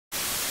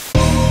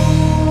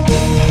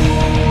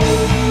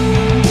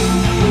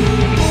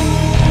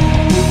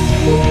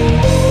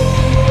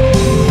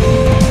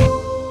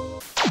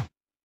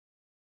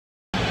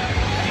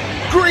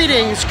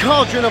Greetings,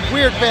 Cauldron of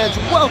Weird fans.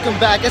 Welcome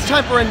back. It's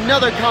time for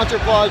another concert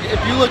vlog. If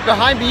you look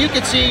behind me, you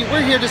can see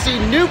we're here to see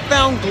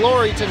Newfound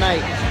Glory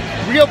tonight.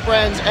 Real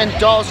Friends and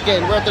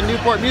Dollskin. We're at the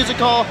Newport Music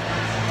Hall.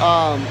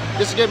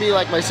 This is going to be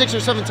like my 6th or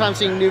 7th time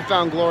seeing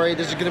Newfound Glory.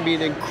 This is going to be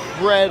an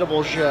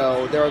incredible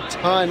show. They're a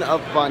ton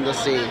of fun to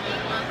see.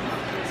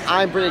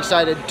 I'm pretty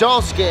excited.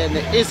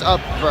 Dollskin is up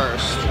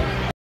first.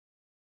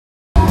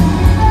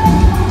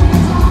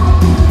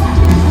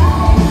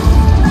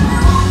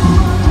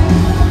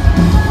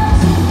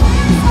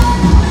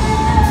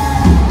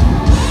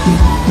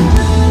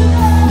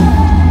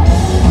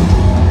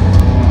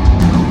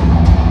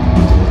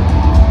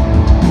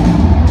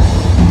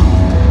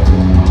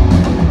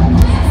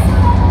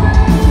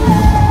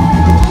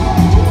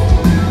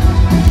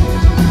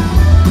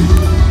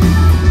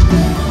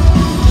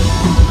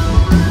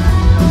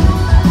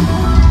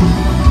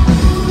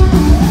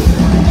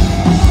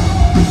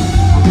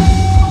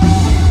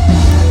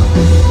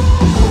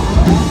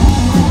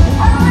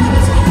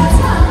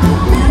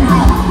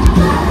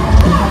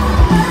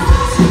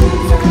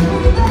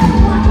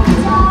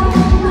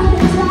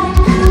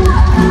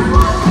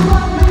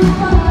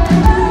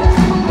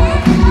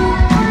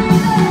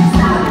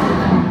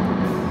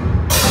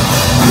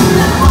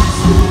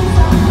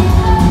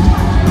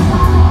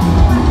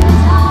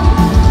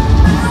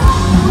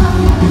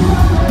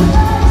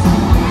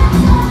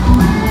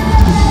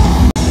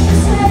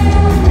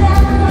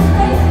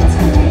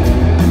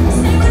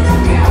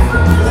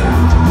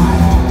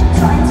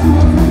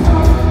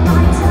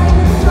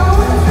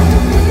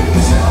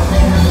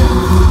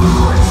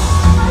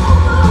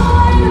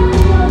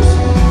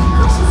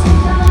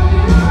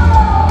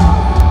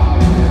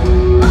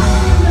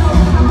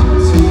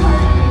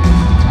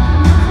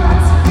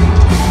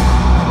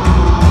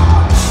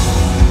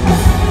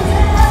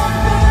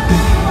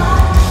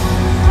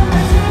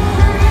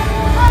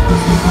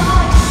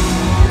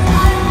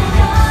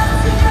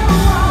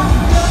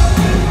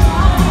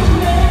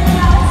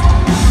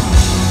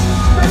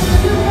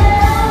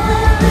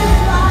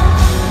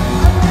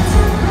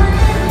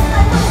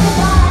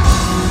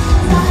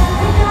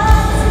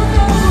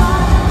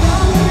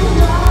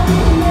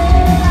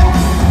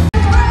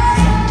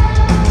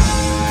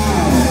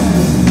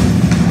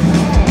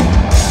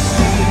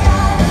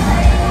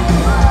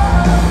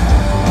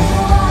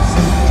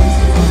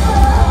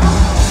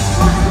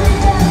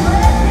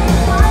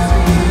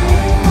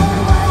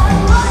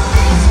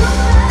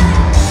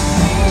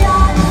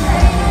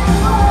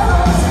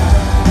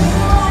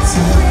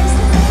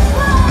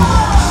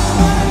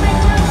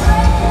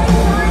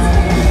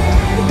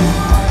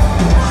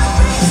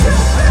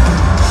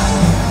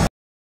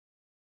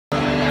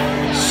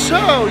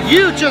 So,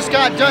 you just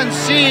got done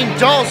seeing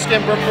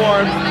Dollskin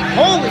perform.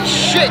 Holy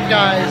shit,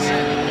 guys.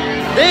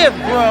 They have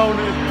grown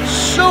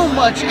so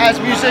much as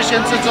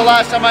musicians since the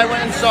last time I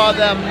went and saw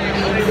them.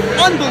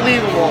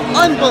 Unbelievable,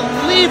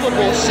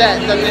 unbelievable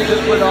set that they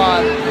just put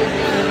on.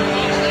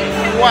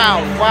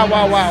 Wow, wow,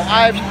 wow, wow.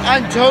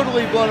 I'm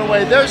totally blown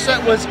away. Their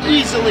set was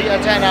easily a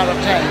 10 out of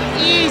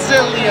 10.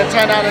 Easily a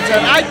 10 out of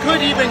 10. I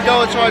could even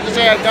go as far as to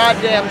say a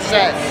goddamn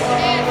set.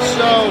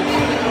 So,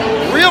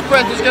 Real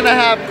Friends is going to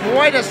have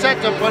quite a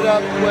set to put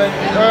up with,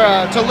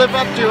 or to live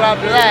up to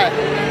after that.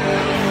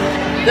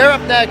 They're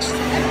up next,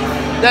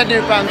 then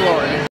Newfound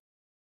Glory.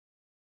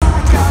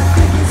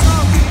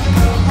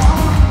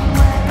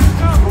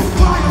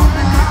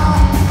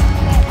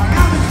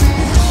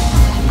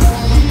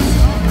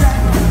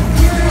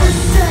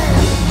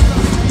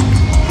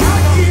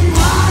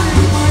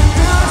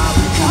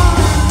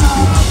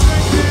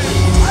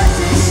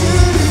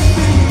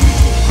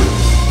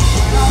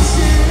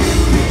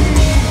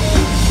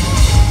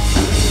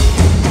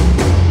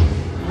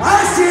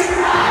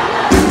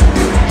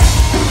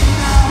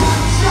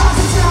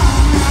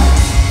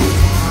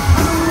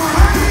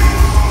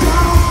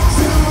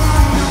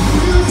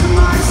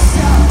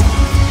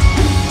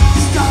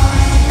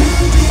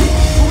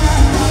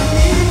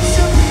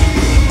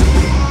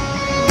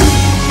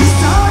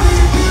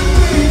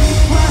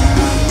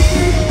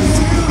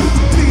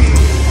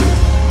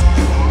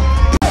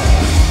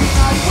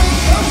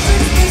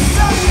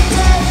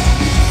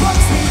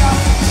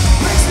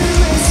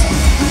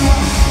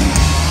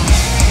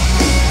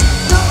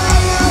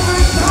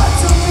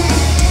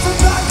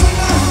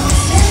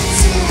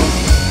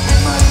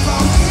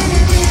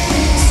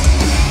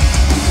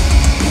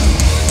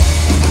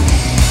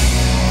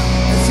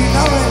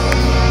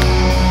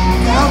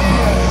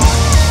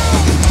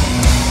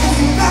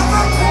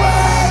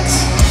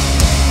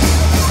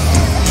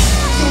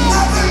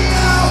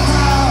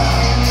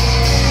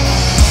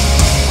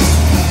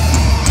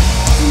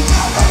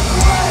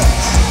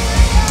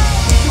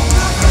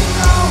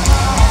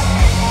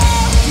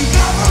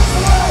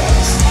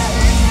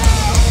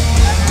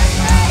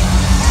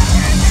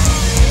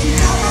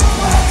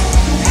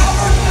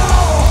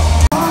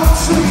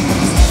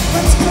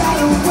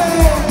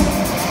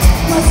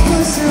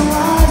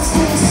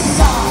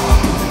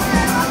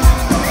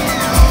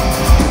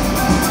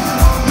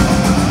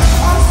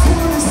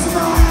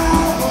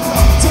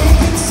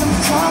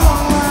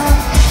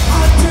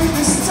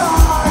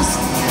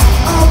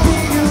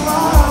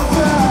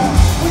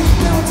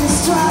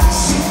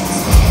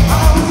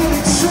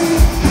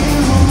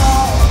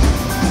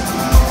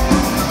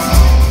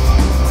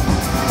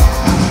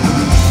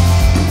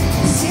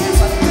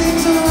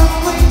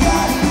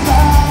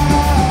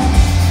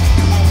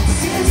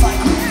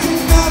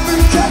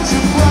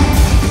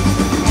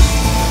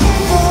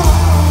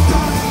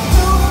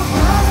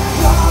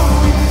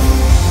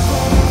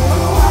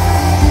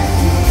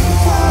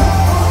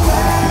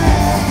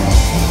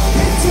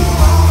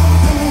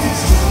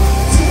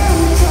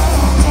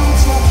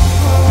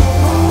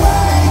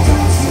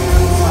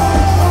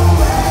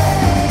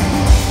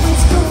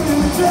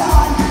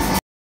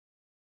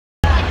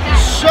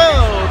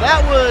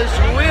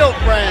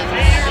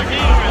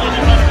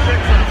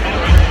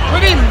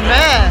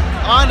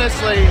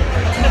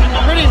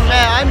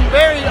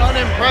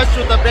 impressed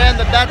with a band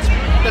that's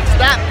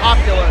that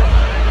popular.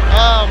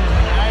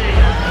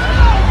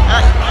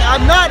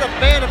 I'm not a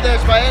fan of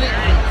theirs by any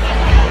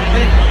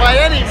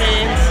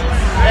means,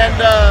 and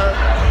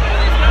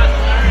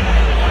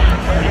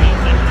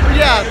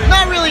yeah,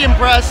 not really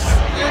impressed.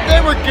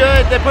 They were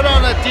good. They put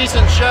on a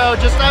decent show.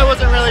 Just I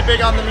wasn't really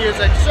big on the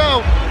music.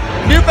 So,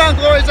 Newfound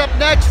Glory's up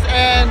next,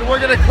 and we're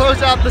gonna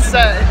close out the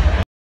set.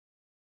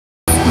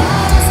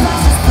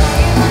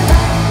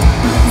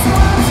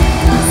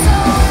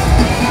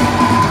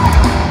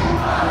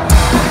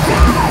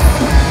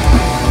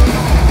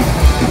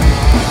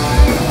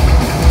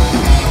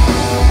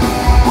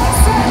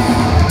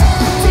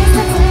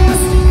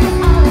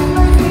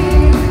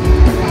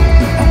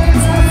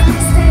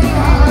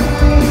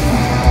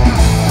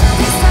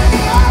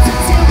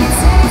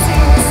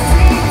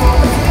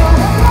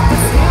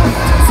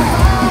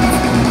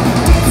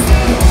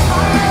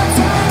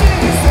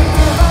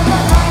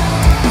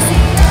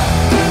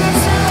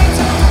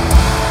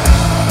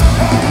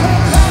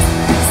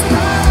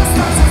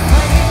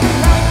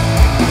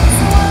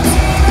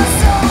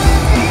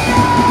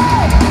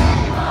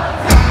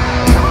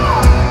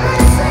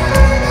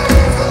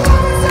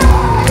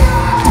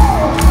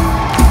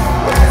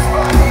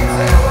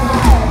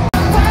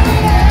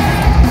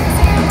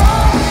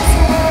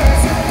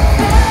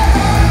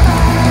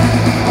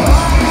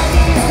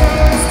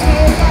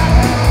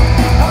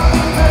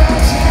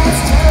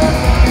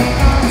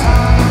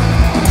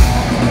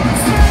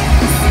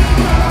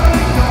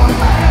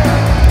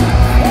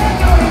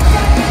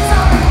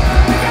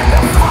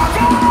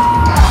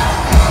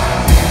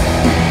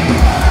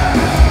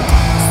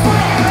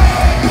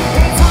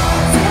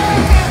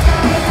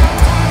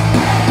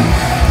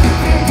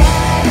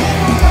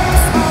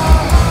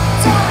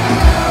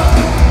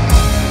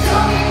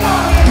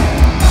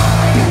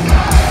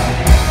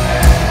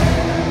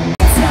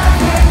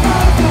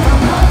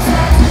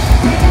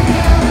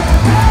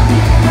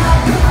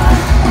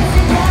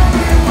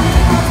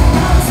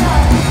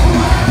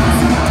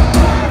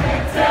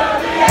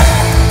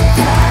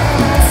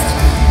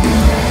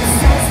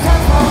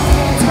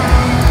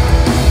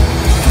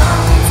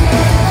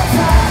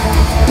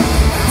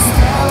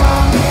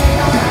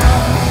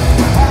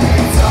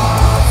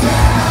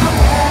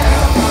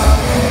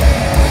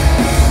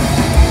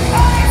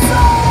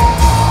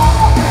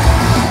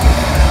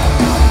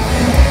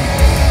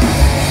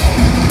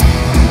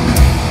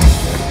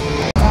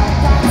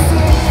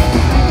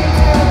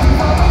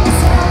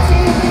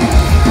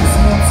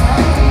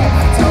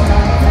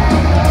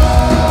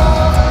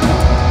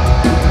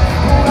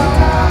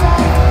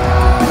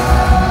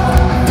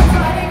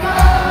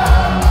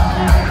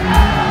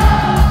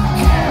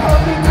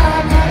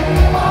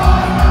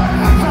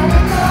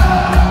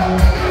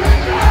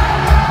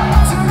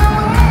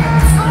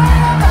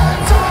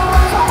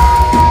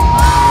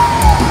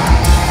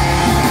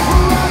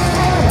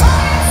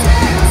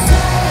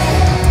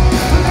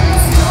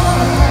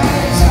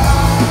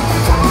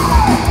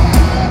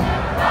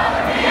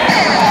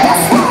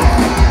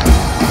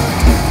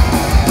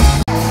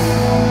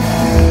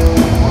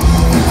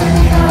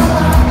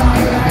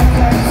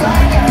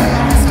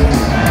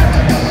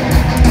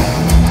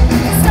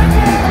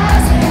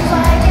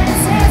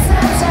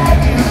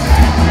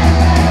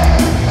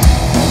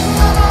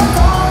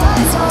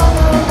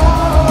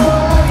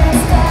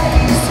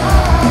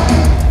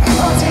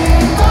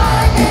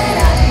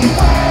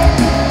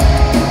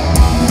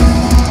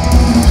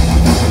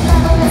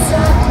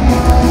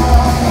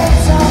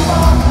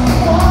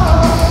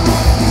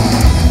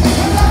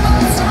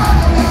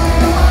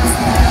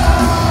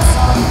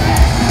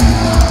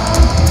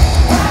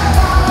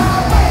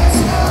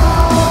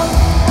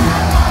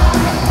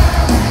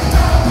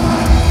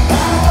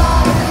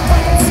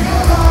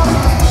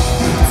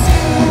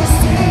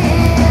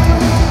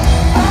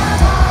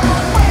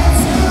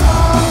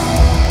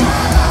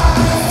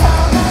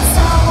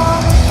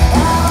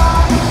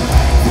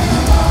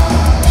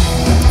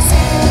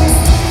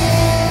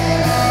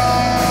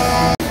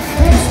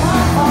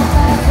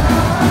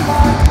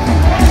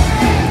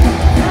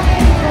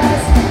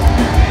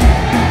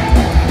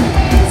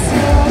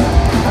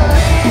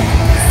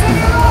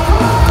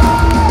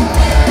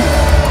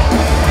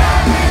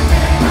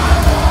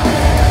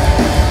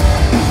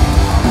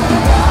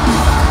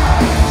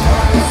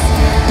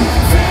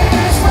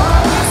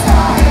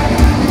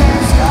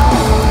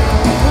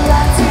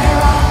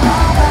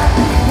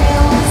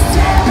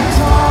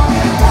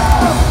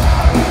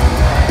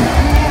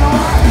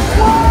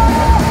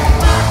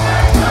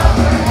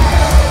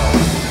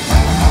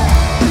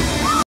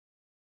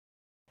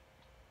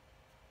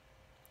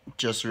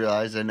 Just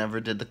realized I never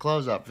did the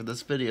closeout for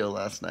this video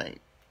last night.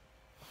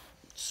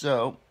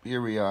 So, here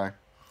we are.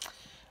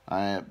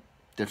 I have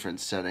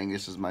different setting.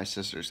 This is my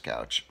sister's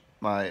couch.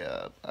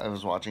 I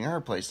was watching her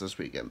place this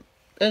weekend.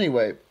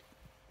 Anyway,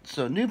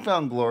 so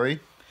Newfound Glory,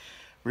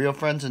 Real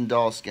Friends, and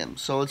Dollskin.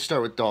 So let's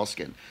start with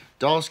Dollskin.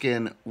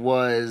 Dollskin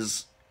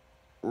was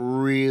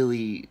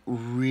really,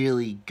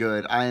 really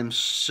good. I am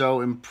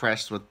so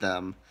impressed with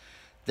them.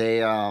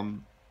 They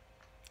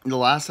The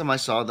last time I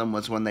saw them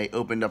was when they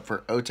opened up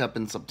for OTEP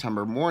in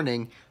September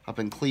Morning up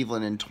in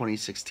Cleveland in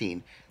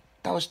 2016.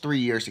 That was 3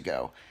 years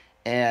ago.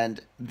 And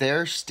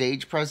their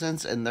stage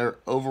presence and their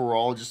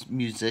overall just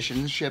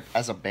musicianship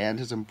as a band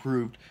has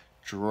improved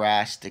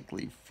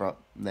drastically from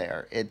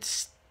there.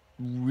 It's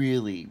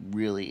really,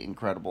 really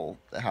incredible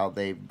how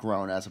they've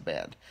grown as a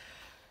band.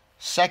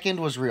 Second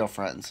was Real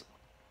Friends.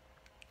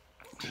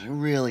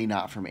 Really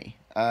not for me.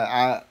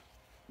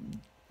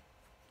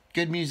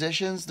 Good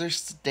musicians. Their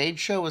stage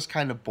show was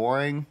kind of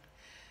boring,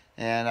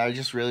 and I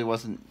just really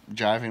wasn't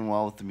jiving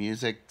well with the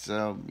music.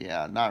 So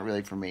yeah, not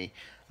really for me.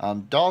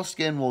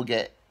 Dollskin will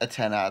get a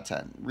 10 out of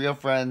 10. Real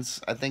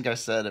Friends, I think I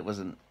said it was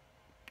an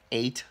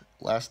 8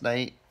 last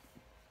night.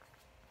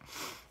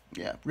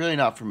 Yeah, really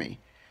not for me.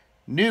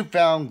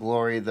 Newfound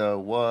Glory, though,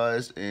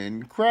 was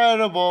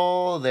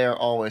incredible. They're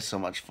always so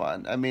much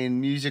fun. I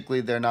mean,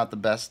 musically, they're not the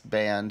best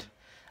band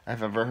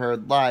I've ever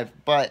heard live,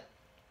 but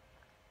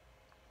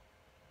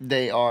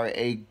they are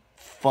a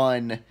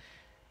fun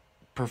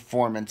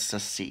performance to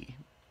see,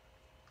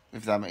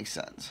 if that makes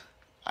sense.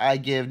 I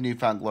give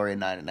Newfound Glory a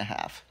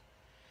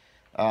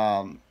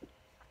 9.5.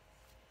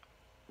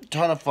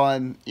 Ton of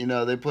fun. You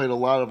know, they played a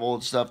lot of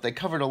old stuff. They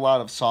covered a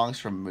lot of songs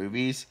from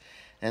movies,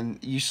 and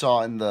you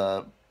saw in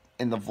the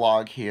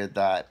vlog here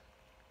that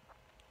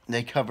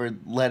they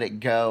covered "Let It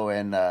Go,"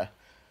 and the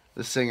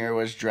singer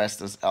was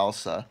dressed as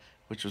Elsa,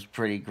 which was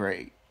pretty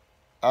great.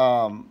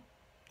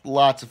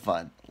 Lots of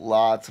fun.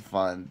 Lots of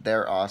fun.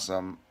 They're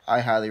awesome. I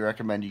highly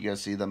recommend you go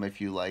see them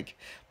if you like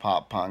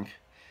pop punk.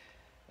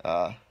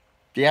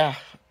 Yeah.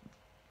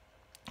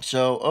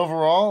 So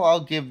overall, I'll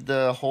give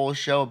the whole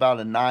show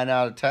about a 9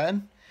 out of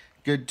 10.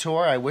 Good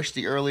tour. I wish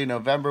the early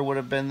November would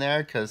have been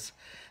there because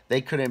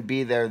they couldn't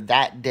be there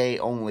that day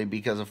only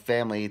because of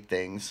family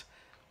things.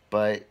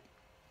 But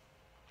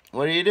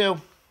what do you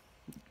do?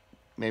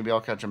 Maybe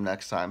I'll catch them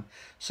next time.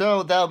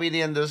 So that'll be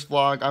the end of this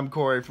vlog. I'm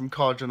Corey from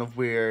Cauldron of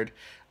Weird.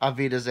 Auf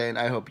Wiedersehen.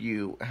 I hope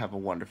you have a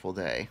wonderful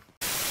day.